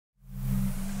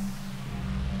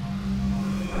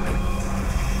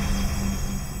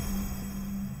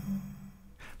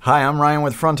Hi, I'm Ryan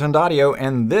with Front End Audio,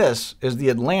 and this is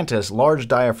the Atlantis large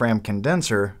diaphragm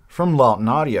condenser from Lauten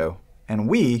Audio. And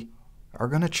we are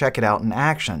going to check it out in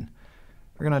action.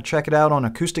 We're going to check it out on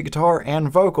acoustic guitar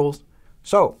and vocals.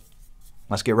 So,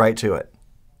 let's get right to it.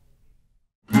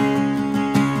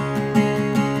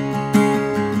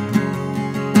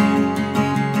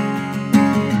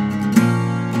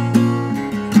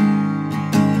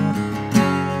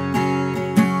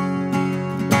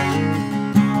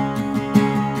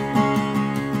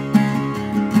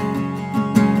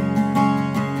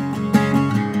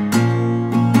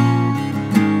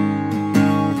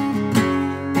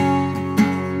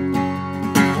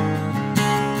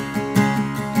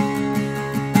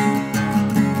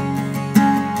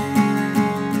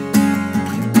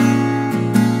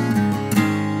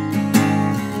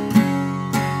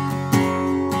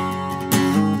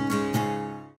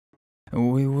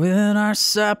 We went our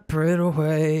separate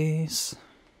ways,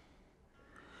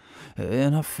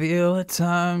 and I feel at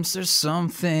times there's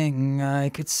something I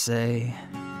could say.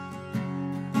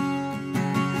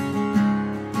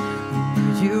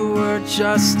 You were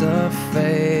just a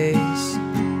phase,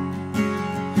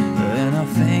 and I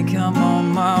think I'm on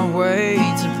my way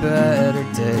to better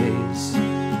days.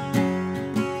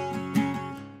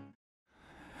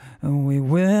 We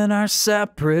went our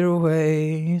separate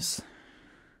ways,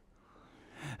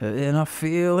 and I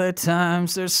feel at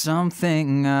times there's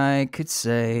something I could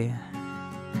say.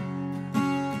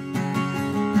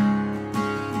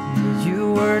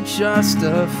 You were just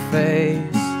a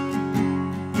phase,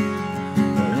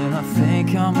 and I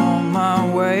think I'm on my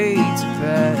way to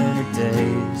better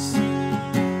days.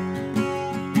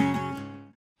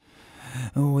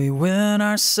 We went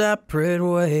our separate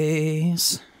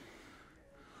ways,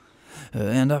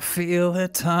 and I feel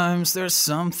at times there's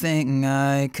something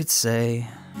I could say.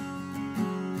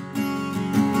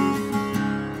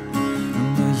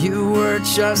 You were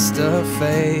just a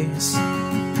phase,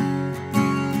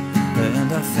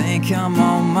 and I think I'm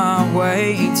on my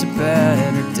way to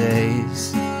better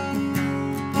days.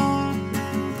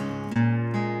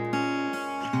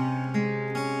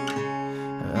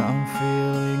 I'm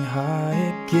feeling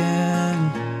high again.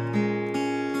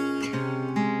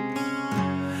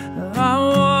 I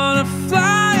wanna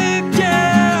fly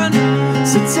again,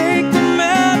 so take the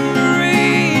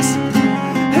memories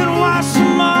and wash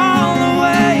them all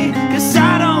away, 'cause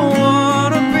I don't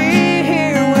wanna be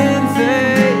here when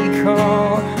they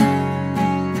call.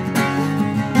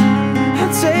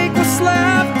 I'll take what's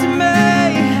left of me,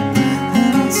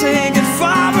 and I'll take it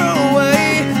far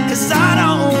away, 'cause I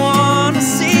don't wanna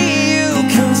see you,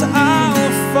 'cause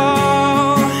I'll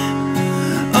fall.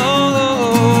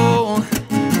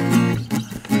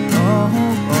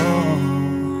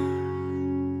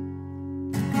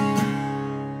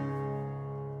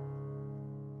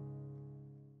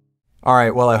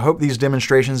 Alright, well, I hope these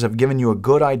demonstrations have given you a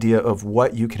good idea of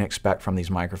what you can expect from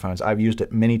these microphones. I've used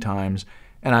it many times,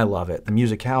 and I love it. The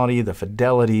musicality, the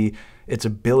fidelity, its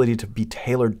ability to be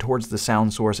tailored towards the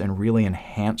sound source and really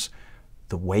enhance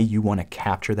the way you want to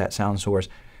capture that sound source.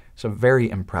 It's a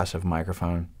very impressive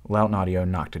microphone. Lauten Audio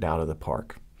knocked it out of the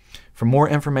park. For more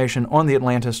information on the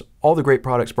Atlantis, all the great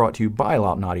products brought to you by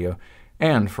Lauten Audio,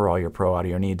 and for all your pro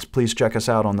audio needs, please check us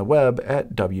out on the web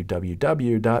at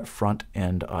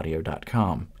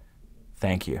www.frontendaudio.com.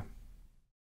 Thank you.